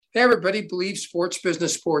Hey, everybody, Believe Sports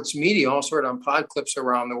Business Sports Media, also heard on pod clips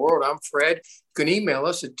around the world. I'm Fred. You can email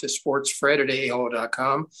us at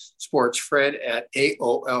sportsfred@aol.com,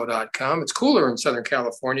 sportsfred@aol.com. It's cooler in Southern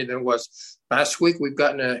California than it was last week. We've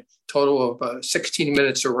gotten a total of 16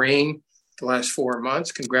 minutes of rain the last 4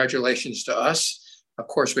 months. Congratulations to us. Of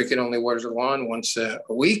course, we can only water the lawn once a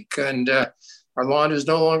week, and our lawn is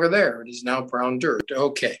no longer there. It is now brown dirt.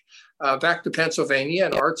 Okay, back to Pennsylvania,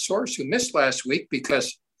 and Art Source, who missed last week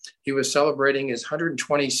because he was celebrating his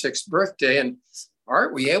 126th birthday. And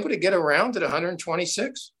Art, were you able to get around at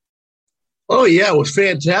 126? Oh, yeah, it was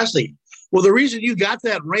fantastic. Well, the reason you got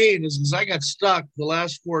that rain is because I got stuck the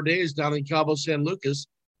last 4 days down in Cabo San Lucas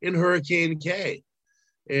in Hurricane K.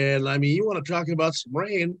 And, I mean, you want to talk about some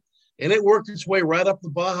rain, and it worked its way right up the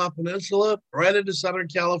Baja Peninsula, right into Southern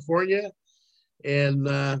California. And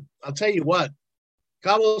I'll tell you what,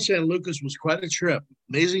 Cabo San Lucas was quite a trip.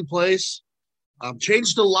 Amazing place.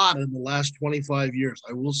 Changed a lot in the last 25 years.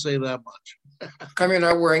 I will say that much. How come you're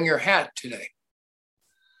not wearing your hat today?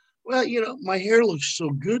 Well, my hair looks so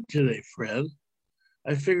good today, Fred.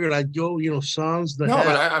 I figured I'd go, sans the hat. No,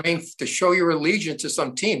 but I mean, to show your allegiance to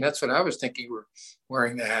some team. That's what I was thinking you were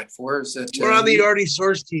wearing the hat for. Is that, we're on the Artie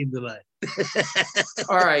Source team tonight.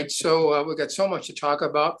 All right. So we've got so much to talk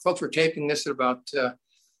about. Folks, we're taping this at about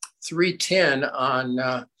 3:10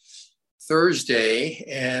 on Thursday,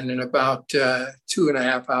 and in about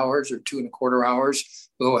 2.5 hours or 2.25 hours,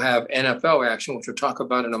 we'll have NFL action, which we'll talk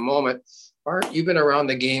about in a moment. Art, you've been around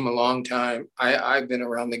the game a long time. I've been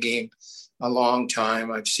around the game a long time.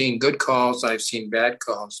 I've seen good calls. I've seen bad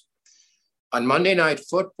calls. On Monday Night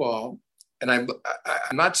Football, and I'm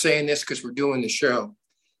not saying this because we're doing the show,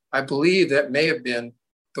 I believe that may have been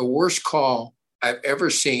the worst call I've ever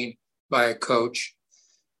seen by a coach,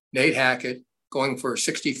 Nate Hackett, going for a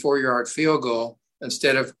 64-yard field goal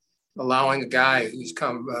instead of allowing a guy who's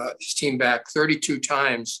come his team back 32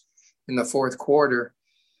 times in the fourth quarter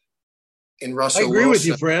in Russell Wilson. I agree with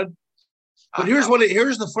you, Fred. But here's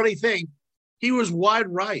the funny thing. He was wide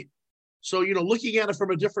right. So, looking at it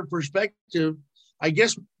from a different perspective, I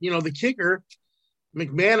guess, the kicker,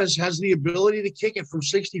 McManus, has the ability to kick it from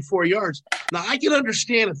 64 yards. Now, I can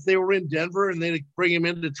understand if they were in Denver and they'd bring him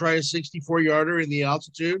in to try a 64-yarder in the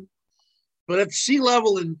altitude. But at sea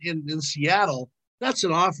level in Seattle, that's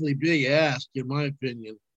an awfully big ask, in my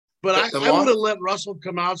opinion. But I would have let Russell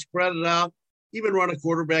come out, spread it out, even run a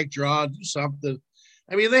quarterback draw, do something.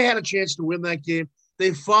 I mean, they had a chance to win that game.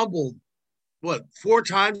 They fumbled, 4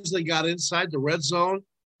 times they got inside the red zone,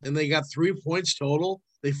 and they got 3 points total.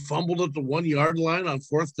 They fumbled at the 1-yard line on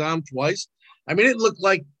 4th down twice. I mean, it looked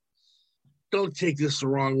like, don't take this the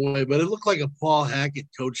wrong way, but it looked like a Paul Hackett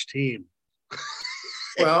coach team.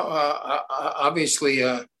 Well, obviously,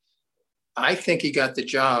 I think he got the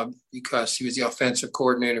job because he was the offensive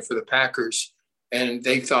coordinator for the Packers, and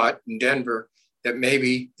they thought in Denver that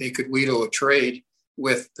maybe they could wheedle a trade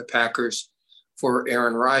with the Packers for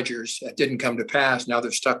Aaron Rodgers. That didn't come to pass. Now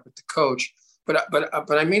they're stuck with the coach. But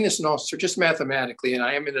I mean this in all, just mathematically, and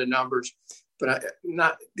I am into numbers, but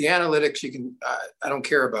not the analytics. I don't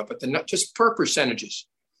care about, but just per percentages.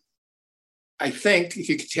 I think if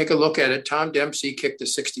you could take a look at it, Tom Dempsey kicked a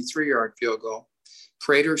 63-yard field goal,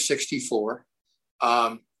 Prater 64,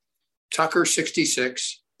 Tucker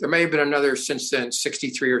 66. There may have been another since then,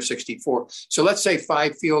 63 or 64. So let's say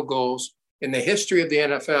 5 field goals in the history of the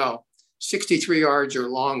NFL, 63 yards or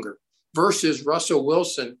longer, versus Russell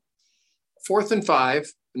Wilson, 4th and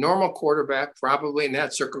 5, normal quarterback, probably in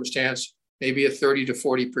that circumstance, maybe a 30 to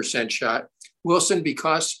 40% shot. Wilson,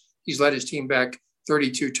 because he's led his team back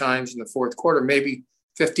 32 times in the fourth quarter, maybe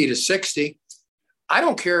 50 to 60. I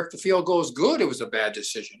don't care if the field goal is good. It was a bad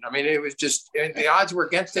decision. I mean, it was just, and the odds were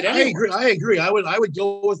against it anyway. I agree. I would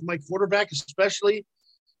go with my quarterback, especially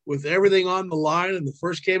with everything on the line in the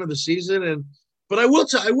first game of the season. But I will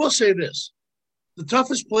say this: the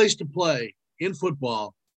toughest place to play in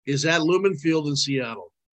football is at Lumen Field in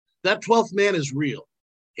Seattle. That 12th man is real,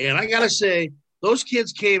 and I gotta say, those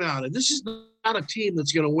kids came out, and this is not a team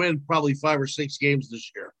that's going to win probably 5 or 6 games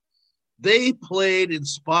this year. They played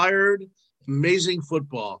inspired, amazing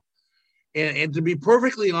football. And to be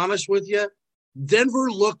perfectly honest with you,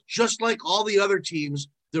 Denver looked just like all the other teams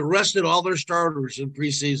that rested all their starters in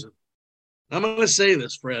preseason. I'm going to say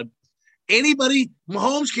this, Fred.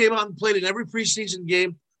 Mahomes came out and played in every preseason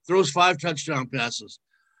game, throws 5 touchdown passes.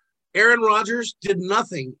 Aaron Rodgers did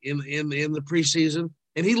nothing in the preseason,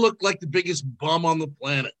 and he looked like the biggest bum on the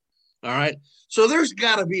planet. All right. So there's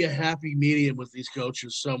got to be a happy medium with these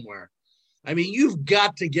coaches somewhere. I mean, you've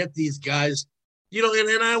got to get these guys,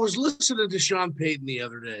 and I was listening to Sean Payton the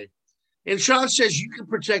other day, and Sean says you can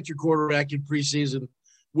protect your quarterback in preseason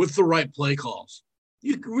with the right play calls.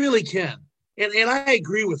 You really can. And I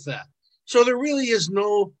agree with that. So there really is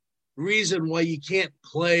no reason why you can't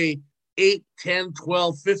play 8, 10,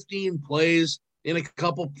 12, 15 plays in a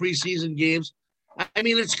couple preseason games. I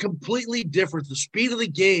mean, it's completely different. The speed of the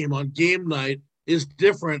game on game night is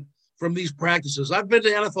different from these practices. I've been to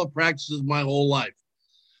NFL practices my whole life.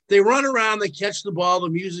 They run around, they catch the ball, the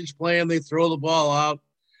music's playing, they throw the ball out.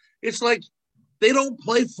 It's like they don't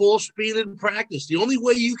play full speed in practice. The only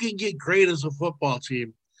way you can get great as a football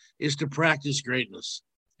team is to practice greatness.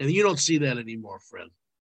 And you don't see that anymore, Fred.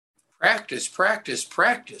 Practice.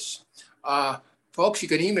 Folks, you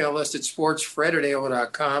can email us at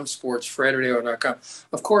sportsfred@AOL.com, sportsfred@AOL.com.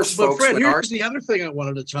 Of course, but folks. Fred, here's the other thing I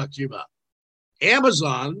wanted to talk to you about.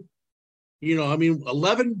 Amazon,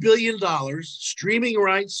 $11 billion, streaming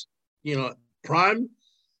rights, Prime.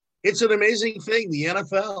 It's an amazing thing. The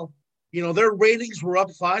NFL, their ratings were up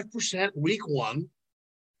 5% week one.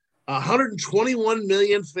 121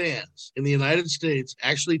 million fans in the United States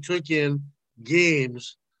actually took in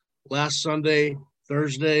games last Sunday,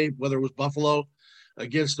 Thursday, whether it was Buffalo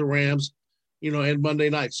against the Rams, and Monday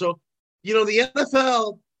night. So, the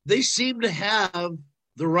NFL, they seem to have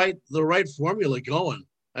the right formula going.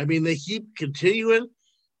 I mean, they keep continuing,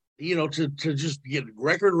 to just get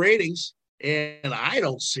record ratings, and I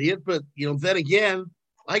don't see it. But, then again,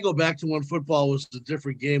 I go back to when football was a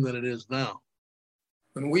different game than it is now.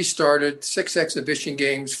 When we started, 6 exhibition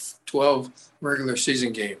games, 12 regular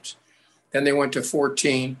season games. Then they went to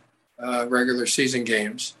 14 regular season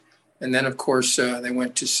games. And then, of course, they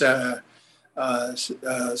went to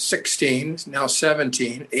 16, now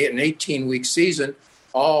 17, an 18-week season,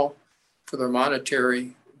 all for their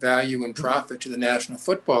monetary value and profit to the National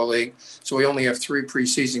Football League. So we only have 3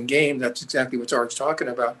 preseason games. That's exactly what Art's talking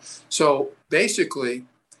about. So basically,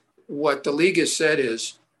 what the league has said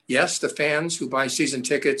is, yes, the fans who buy season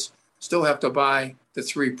tickets still have to buy the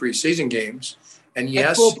 3 preseason games. And yes,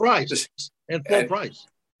 at full price.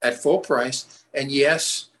 At full price. And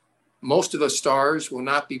yes, most of the stars will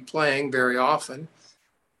not be playing very often.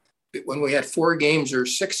 When we had 4 games or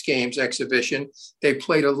 6 games exhibition, they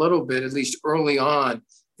played a little bit, at least early on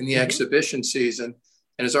in the exhibition season.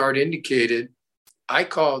 And as Art indicated, I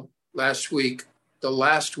called last week, the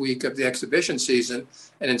last week of the exhibition season,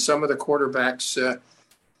 and in some of the quarterbacks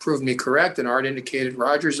proved me correct, and Art indicated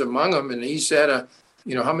Rodgers among them, and he said,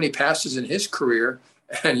 how many passes in his career,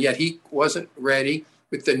 and yet he wasn't ready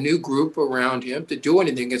with the new group around him to do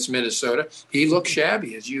anything against Minnesota. He looked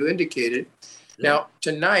shabby, as you indicated. Yeah. Now,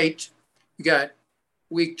 tonight, we got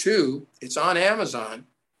week 2. It's on Amazon.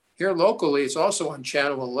 Here locally, it's also on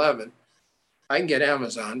Channel 11. I can get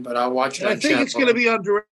Amazon, but I'll watch it on Channel 11. I think it's going to be on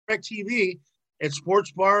DirecTV at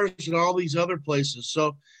sports bars and all these other places.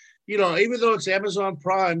 So, even though it's Amazon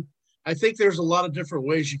Prime, I think there's a lot of different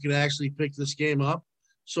ways you can actually pick this game up.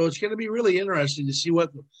 So it's going to be really interesting to see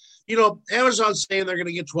what, Amazon's saying they're going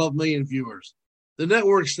to get 12 million viewers. The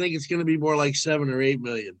networks think it's going to be more like 7 or 8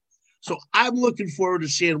 million. So I'm looking forward to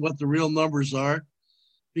seeing what the real numbers are,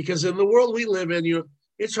 because in the world we live in,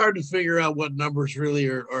 it's hard to figure out what numbers really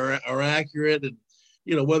are accurate, and,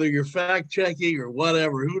 whether you're fact checking or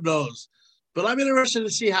whatever, who knows. But I'm interested to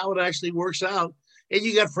see how it actually works out. And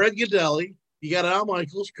you got Fred Gaudelli, you got Al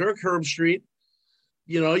Michaels, Kirk Herbstreit.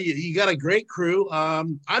 You got a great crew.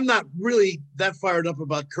 I'm not really that fired up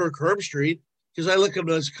about Kirk Herbstreit because I look at him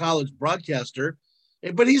as a college broadcaster,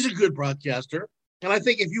 but he's a good broadcaster. And I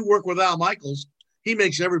think if you work with Al Michaels, he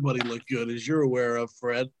makes everybody look good, as you're aware of,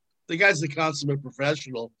 Fred. The guy's the consummate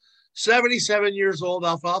professional. 77 years old,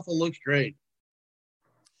 Alfalfa looks great.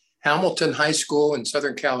 Hamilton High School in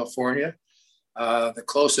Southern California, the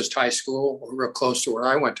closest high school, real close to where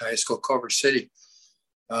I went to high school, Culver City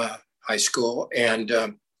High School. And,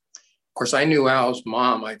 of course, I knew Al's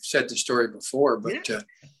mom. I've said the story before, but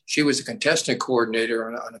she was a contestant coordinator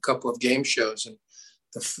on a couple of game shows. And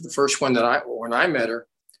the first one when I met her,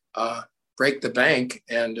 Break the Bank,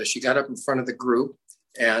 and she got up in front of the group,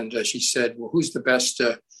 and she said, well, who's the best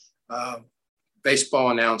baseball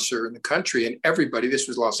announcer in the country? And everybody, this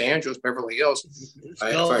was Los Angeles, Beverly Hills, if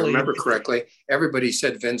I remember correctly, everybody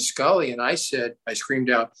said Vin Scully. And I screamed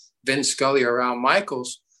out, Vin Scully or Al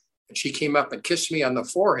Michaels. And she came up and kissed me on the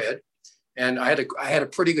forehead. And I had a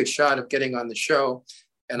pretty good shot of getting on the show.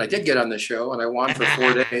 And I did get on the show, and I won for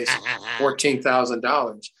 4 days,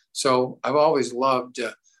 $14,000. So I've always loved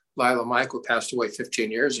Lila Mike, who passed away 15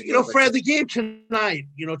 years ago. Fred, the game tonight,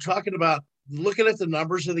 talking about looking at the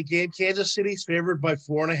numbers of the game, Kansas City's favored by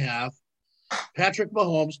 4.5. Patrick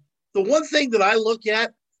Mahomes. The one thing that I look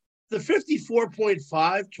at, the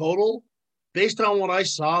 54.5 total, based on what I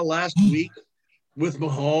saw last week with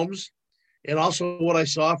Mahomes, and also what I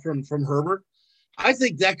saw from Herbert, I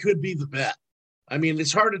think that could be the bet. I mean,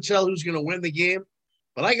 it's hard to tell who's going to win the game,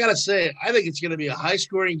 but I got to say, I think it's going to be a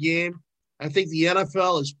high-scoring game. I think the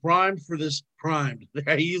NFL is primed for this. Primed.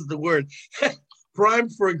 I used the word.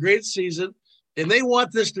 Primed for a great season, and they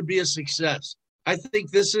want this to be a success. I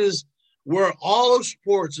think this is where all of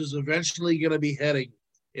sports is eventually going to be heading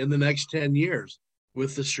in the next 10 years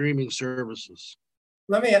with the streaming services.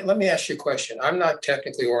 Let me ask you a question. I'm not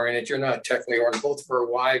technically oriented. You're not technically oriented. Both of our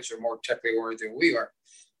wives are more technically oriented than we are.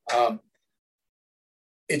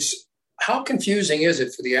 It's how confusing is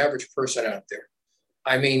it for the average person out there?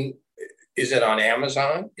 I mean, is it on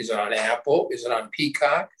Amazon? Is it on Apple? Is it on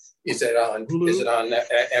Peacock? Is it on Hulu? Is it on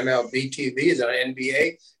MLB TV? Is it on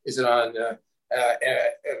NBA? Is it on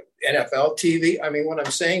NFL TV? I mean, what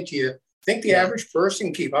I'm saying to you, think the average person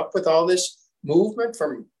can keep up with all this movement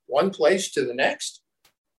from one place to the next?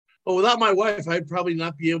 Well, without my wife, I'd probably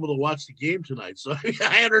not be able to watch the game tonight. So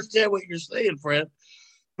I understand what you're saying, Fred.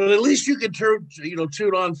 But at least you can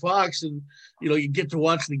tune on Fox and, you get to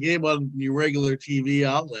watch the game on your regular TV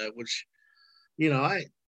outlet, which, I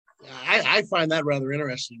find that rather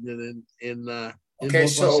interesting than in both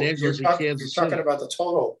Los Angeles and Kansas City. You're talking about the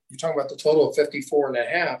total. You're talking about the total of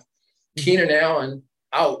 54.5. Keenan Allen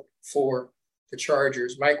out for the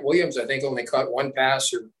Chargers. Mike Williams, I think, only caught one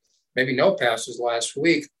pass or maybe no passes last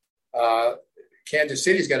week. Kansas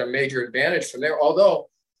City's got a major advantage from there. Although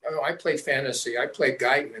I played fantasy. I played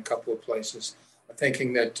Guyton a couple of places,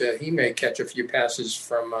 thinking that he may catch a few passes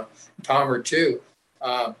from Palmer too.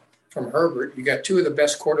 From Herbert. You got two of the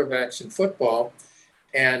best quarterbacks in football.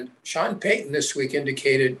 And Sean Payton this week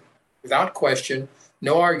indicated, without question,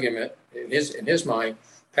 no argument in his mind,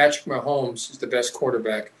 Patrick Mahomes is the best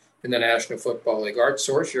quarterback in the National Football League. Art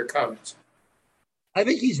Source, your comments. I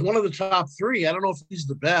think he's one of the top three. I don't know if he's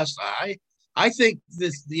the best. I think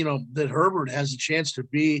this, that Herbert has a chance to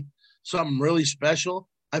be something really special.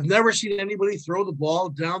 I've never seen anybody throw the ball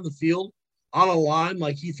down the field on a line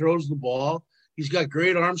like he throws the ball. He's got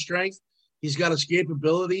great arm strength. He's got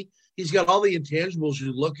escapability. He's got all the intangibles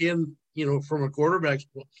you look in, from a quarterback's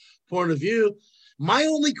point of view. My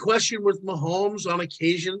only question with Mahomes on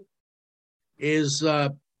occasion is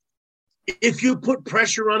if you put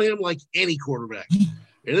pressure on him like any quarterback,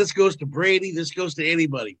 and this goes to Brady, this goes to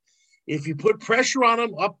anybody. If you put pressure on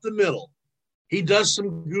him up the middle, he does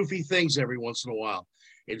some goofy things every once in a while.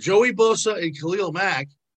 And Joey Bosa and Khalil Mack,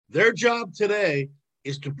 their job today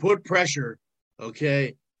is to put pressure on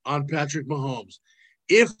Patrick Mahomes.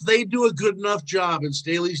 If they do a good enough job in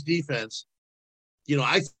Staley's defense,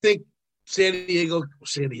 I think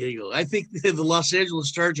I think the Los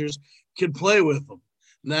Angeles Chargers can play with them.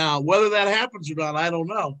 Now, whether that happens or not, I don't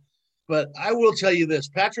know. But I will tell you this,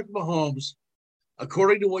 Patrick Mahomes,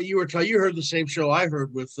 according to what you were telling, you heard the same show I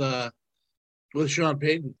heard with Sean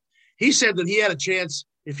Payton. He said that he had a chance,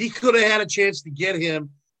 if he could have had a chance to get him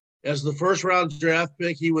as the first-round draft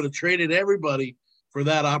pick, he would have traded everybody for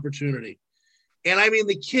that opportunity. And, I mean,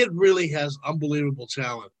 the kid really has unbelievable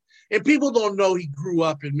talent. And people don't know he grew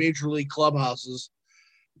up in major league clubhouses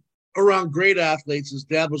around great athletes. His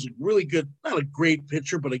dad was a really good, not a great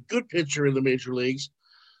pitcher, but a good pitcher in the major leagues.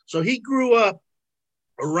 So he grew up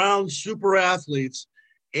around super athletes,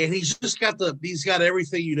 and he's got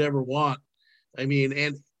everything you'd ever want. I mean,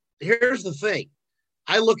 and here's the thing.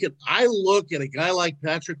 I look at a guy like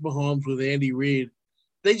Patrick Mahomes with Andy Reid.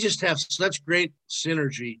 They just have such great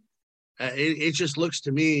synergy. It just looks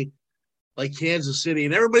to me like Kansas City.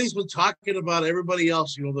 And everybody's been talking about everybody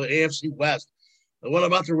else, the AFC West. What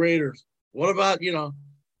about the Raiders? What about,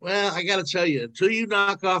 well, I got to tell you, until you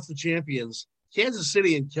knock off the champions, Kansas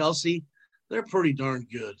City and Kelsey, they're pretty darn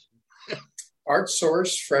good. Art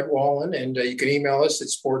Source, Fred Wallen, and you can email us at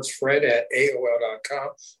sportsfred@aol.com.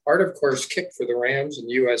 Art, of course, kicked for the Rams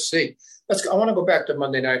and USC. I want to go back to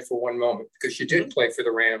Monday night for one moment because you did play for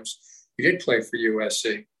the Rams. You did play for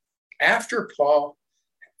USC. After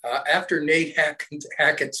Nate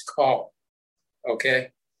Hackett's call,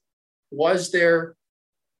 was there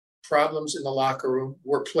problems in the locker room?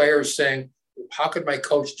 Were players saying, how could my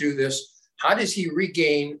coach do this? How does he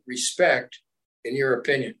regain respect, in your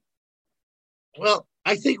opinion? Well,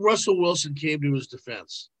 I think Russell Wilson came to his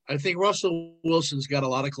defense. I think Russell Wilson's got a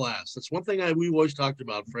lot of class. That's one thing we've always talked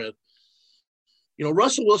about, Fred.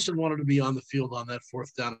 Russell Wilson wanted to be on the field on that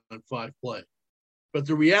 4th down and 5 play. But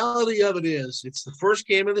the reality of it is it's the first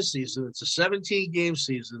game of the season. It's a 17-game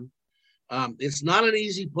season. It's not an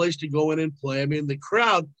easy place to go in and play. I mean, the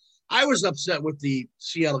crowd, I was upset with the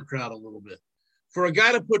Seattle crowd a little bit. For a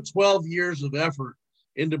guy to put 12 years of effort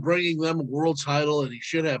into bringing them a world title, and he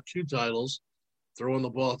should have 2 titles, throwing the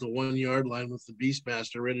ball at the 1-yard line with the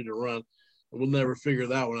Beastmaster ready to run. We'll never figure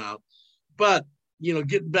that one out. But,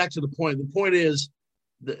 getting back to the point is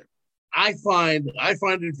that I find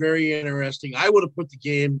it very interesting. I would have put the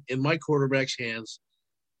game in my quarterback's hands,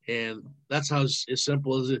 and that's how as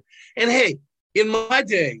simple as it. And, hey, in my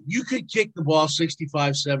day, you could kick the ball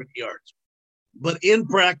 65, 70 yards. But in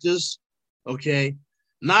practice, okay,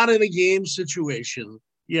 not in a game situation,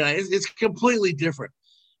 it's completely different.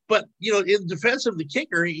 But, in defense of the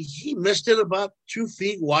kicker, he missed it about 2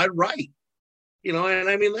 feet wide right. And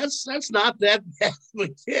I mean, that's not that bad of a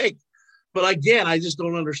kick. But again, I just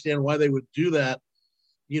don't understand why they would do that,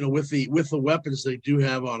 with the weapons they do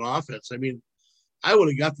have on offense. I mean, I would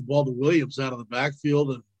have got the ball to Williams out of the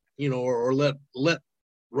backfield and, or let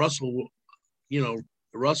Russell,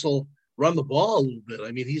 Russell run the ball a little bit.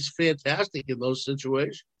 I mean, he's fantastic in those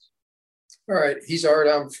situations. All right. He's Art.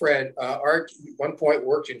 I'm Fred. Art, at one point,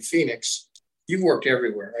 worked in Phoenix. You've worked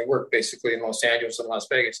everywhere. I worked basically in Los Angeles and Las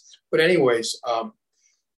Vegas. But anyways,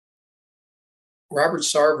 Robert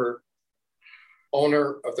Sarver,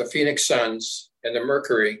 owner of the Phoenix Suns and the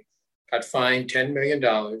Mercury, got fined $10 million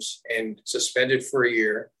and suspended for a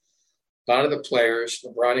year. A lot of the players,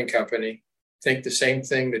 LeBron and company, think the same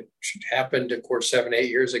thing that should happened, of course, 7-8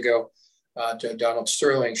 years ago to Donald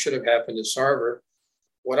Sterling should have happened to Sarver.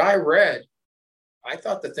 What I read, I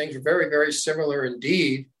thought the things were very, very similar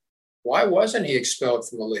indeed. Why wasn't he expelled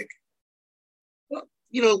from the league? Well,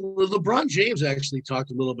 LeBron James actually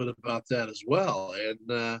talked a little bit about that as well.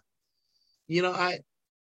 And,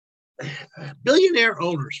 billionaire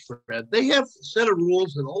owners, Fred, they have a set of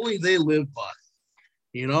rules that only they live by.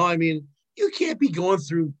 I mean, you can't be going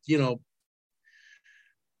through,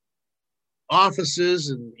 offices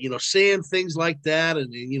and, saying things like that.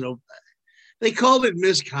 And, they called it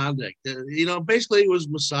misconduct. Basically it was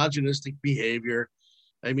misogynistic behavior.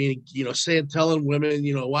 I mean, telling women,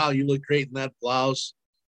 wow, you look great in that blouse.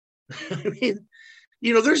 I mean,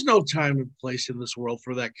 there's no time and place in this world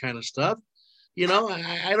for that kind of stuff. I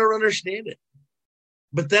don't understand it.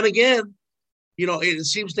 But then again, it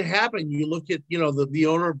seems to happen. You look at, the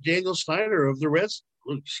owner of Daniel Snyder of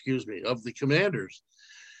of the Commanders.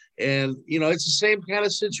 And, it's the same kind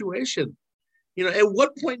of situation. At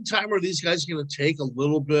what point in time are these guys going to take a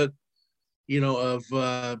little bit,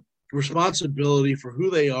 of responsibility for who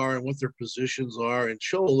they are and what their positions are and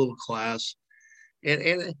show a little class?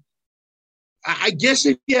 And I guess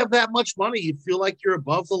if you have that much money, you feel like you're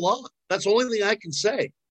above the law. That's the only thing I can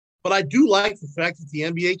say. But I do like the fact that the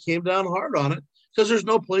NBA came down hard on it because there's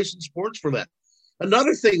no place in sports for that.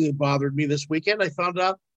 Another thing that bothered me this weekend, I found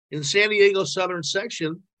out in San Diego Southern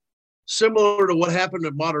Section, similar to what happened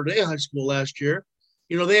at Mater Dei High School last year,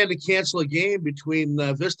 they had to cancel a game between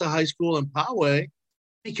Vista High School and Poway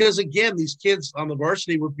because, again, these kids on the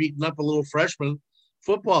varsity were beating up a little freshman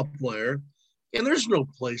football player. And there's no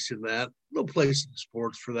place in that, no place in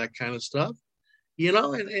sports for that kind of stuff, and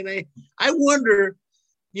I wonder,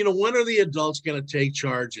 when are the adults going to take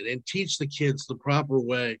charge and teach the kids the proper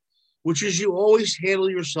way, which is you always handle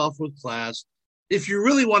yourself with class. If you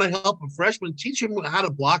really want to help a freshman, teach him how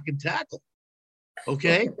to block and tackle.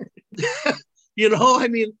 Okay. I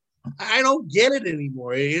mean, I don't get it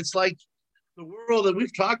anymore. It's like the world that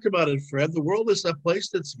we've talked about it, Fred. The world is a place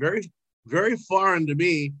that's very, very foreign to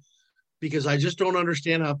me because I just don't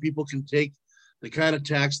understand how people can take the kind of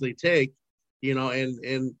tax they take,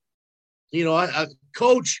 a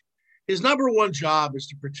coach, his number one job is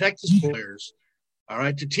to protect his players. All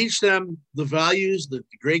right. To teach them the values that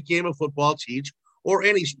the great game of football teach, or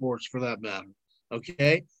any sports for that matter.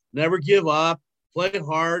 Okay. Never give up, play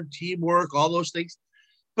hard, teamwork, all those things.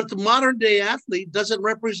 But the modern day athlete doesn't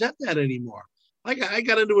represent that anymore. I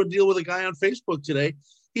got into a deal with a guy on Facebook today.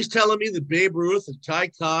 He's telling me that Babe Ruth and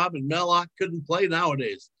Ty Cobb and Mel Ott couldn't play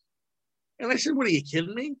nowadays. And I said, what, are you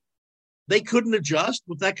kidding me? They couldn't adjust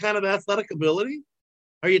with that kind of athletic ability?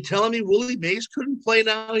 Are you telling me Willie Mays couldn't play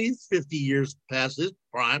now? He's 50 years past his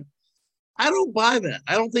prime. I don't buy that.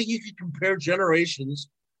 I don't think you can compare generations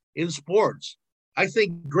in sports. I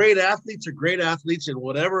think great athletes are great athletes in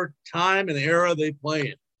whatever time and era they play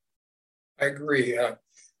in. I agree.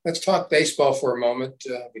 Let's talk baseball for a moment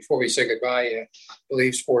before we say goodbye. I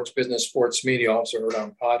believe Sports Business, Sports Media also heard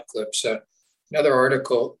on pod clips. Another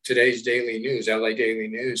article, today's Daily News, LA Daily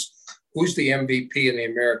News. Who's the MVP in the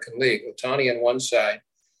American League? Ohtani on one side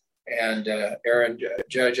and Aaron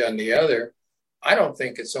Judge on the other. I don't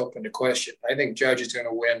think it's open to question. I think Judge is going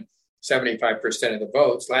to win 75% of the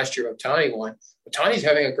votes. Last year, Ohtani won. Ohtani's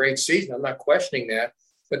having a great season. I'm not questioning that.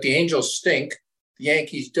 But the Angels stink. The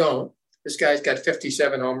Yankees don't. This guy's got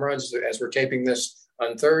 57 home runs as we're taping this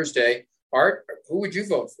on Thursday. Art, who would you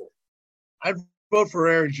vote for? I'd vote for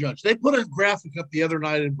Aaron Judge. They put a graphic up the other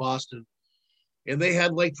night in Boston and they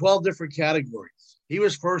had like 12 different categories. He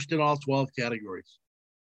was first in all 12 categories.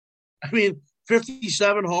 I mean,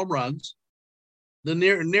 57 home runs. The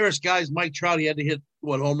nearest guy is Mike Trout. He had to hit,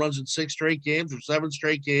 home runs in 6 straight games or 7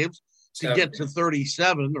 straight games to get to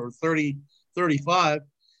 37 or 30, 35.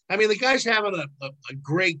 I mean, the guy's having a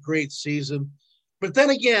great, great season. But then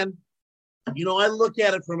again, I look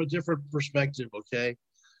at it from a different perspective, okay?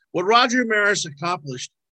 What Roger Maris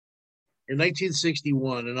accomplished in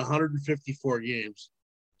 1961 in 154 games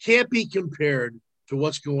can't be compared to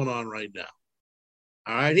what's going on right now.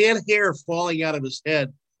 All right? He had hair falling out of his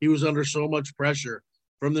head. He was under so much pressure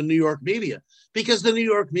from the New York media because the New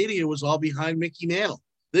York media was all behind Mickey Mantle.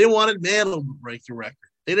 They wanted Mantle to break the record.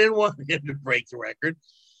 They didn't want him to break the record.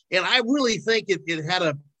 And I really think it had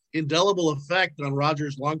an indelible effect on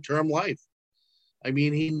Rodgers' long-term life. I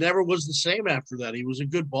mean, he never was the same after that. He was a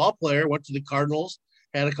good ball player, went to the Cardinals,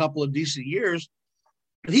 had a couple of decent years.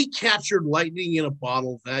 But he captured lightning in a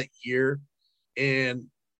bottle that year. And,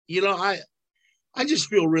 I just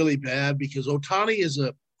feel really bad because Ohtani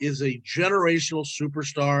is a generational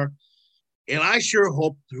superstar. And I sure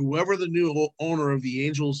hope whoever the new owner of the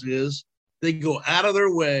Angels is, they go out of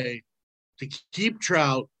their way to keep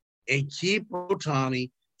Trout and keep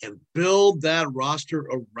Ohtani and build that roster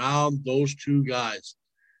around those two guys.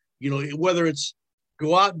 Whether it's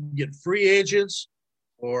go out and get free agents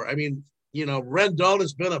or, Rendon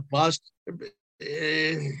has been a bust.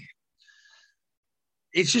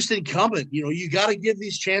 It's just incumbent. You got to give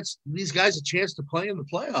these guys a chance to play in the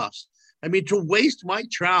playoffs. I mean, to waste Mike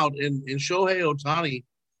Trout and Shohei Ohtani,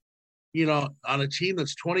 on a team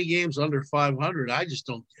that's 20 games under 500, I just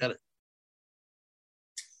don't get it.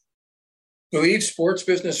 Believe Sports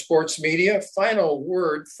Business Sports Media. Final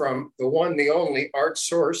word from the one, the only Art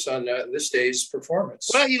Source on this day's performance.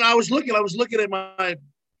 Well, I was looking at my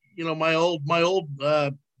old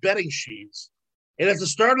betting sheets, and at the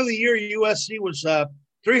start of the year, USC was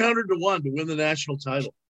 300-1 to win the national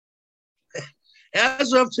title.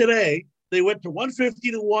 As of today, they went to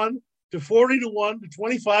 150-1 to 40-1 to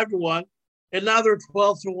 25-1, and now they're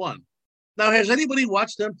 12-1. Now, has anybody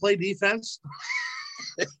watched them play defense?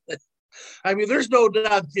 I mean, there's no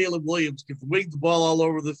doubt Caleb Williams can wing the ball all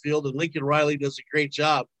over the field, and Lincoln Riley does a great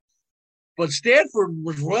job. But Stanford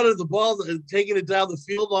was running the ball and taking it down the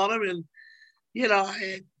field on him. And,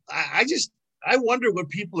 I wonder what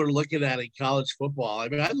people are looking at in college football. I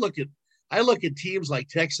mean, I look at teams like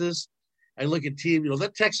Texas. I look at teams,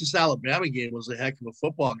 that Texas-Alabama game was a heck of a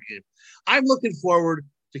football game. I'm looking forward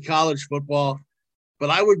to college football, but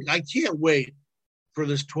I can't wait for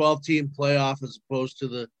this 12-team playoff as opposed to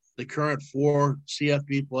the current 4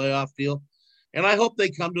 CFP playoff deal. And I hope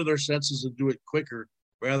they come to their senses and do it quicker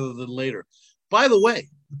rather than later. By the way,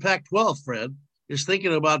 the Pac-12, Fred, is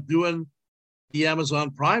thinking about doing the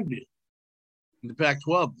Amazon Prime deal. The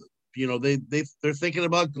Pac-12, they're thinking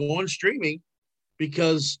about going streaming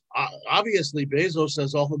because obviously Bezos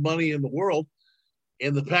has all the money in the world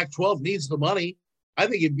and the Pac-12 needs the money. I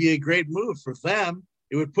think it'd be a great move for them.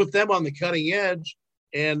 It would put them on the cutting edge.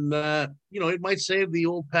 And, it might save the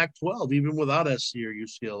old Pac-12 even without SC or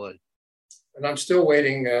UCLA. And I'm still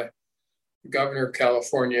waiting the governor of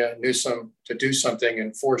California, Newsom, to do something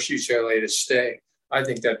and force UCLA to stay. I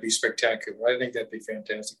think that'd be spectacular. I think that'd be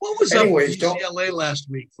fantastic. What was up with UCLA last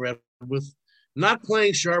week, Fred, with not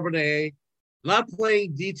playing Charbonnet, not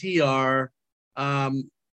playing DTR? I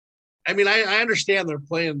understand they're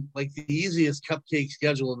playing like the easiest cupcake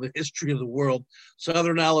schedule in the history of the world: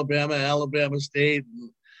 Southern Alabama, Alabama State,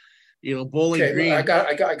 and, Bowling Green. I got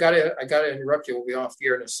to interrupt you. We'll be off the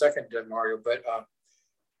air in a second, Mario. But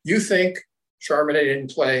you think Charbonnet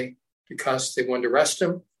didn't play because they wanted to rest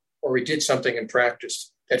him, or he did something in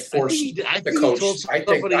practice that forced the coach? I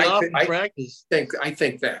think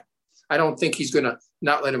that. I don't think he's going to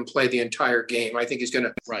not let him play the entire game. I think he's going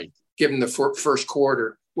to give him the first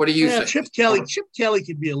quarter. What do you think? Chip Kelly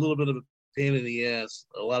can be a little bit of a pain in the ass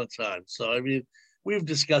a lot of times. So, we've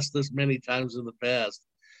discussed this many times in the past.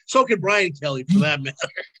 So can Brian Kelly, for that matter.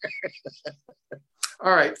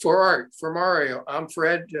 All right. For Art, for Mario, I'm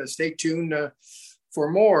Fred. Stay tuned for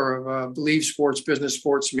more of Believe Sports Business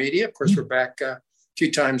Sports Media. Of course, we're back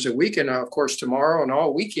 2 times a week. And, of course, tomorrow and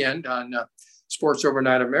all weekend on Sports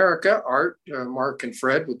Overnight America. Art, Mark, and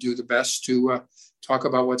Fred will do the best to talk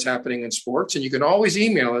about what's happening in sports. And you can always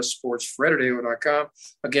email us, sportsfred@AO.com.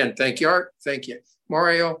 Again, thank you, Art. Thank you,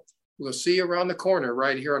 Mario. We'll see you around the corner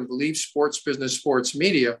right here on Believe Sports Business Sports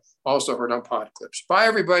Media, also heard on Pod Clips. Bye,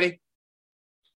 everybody.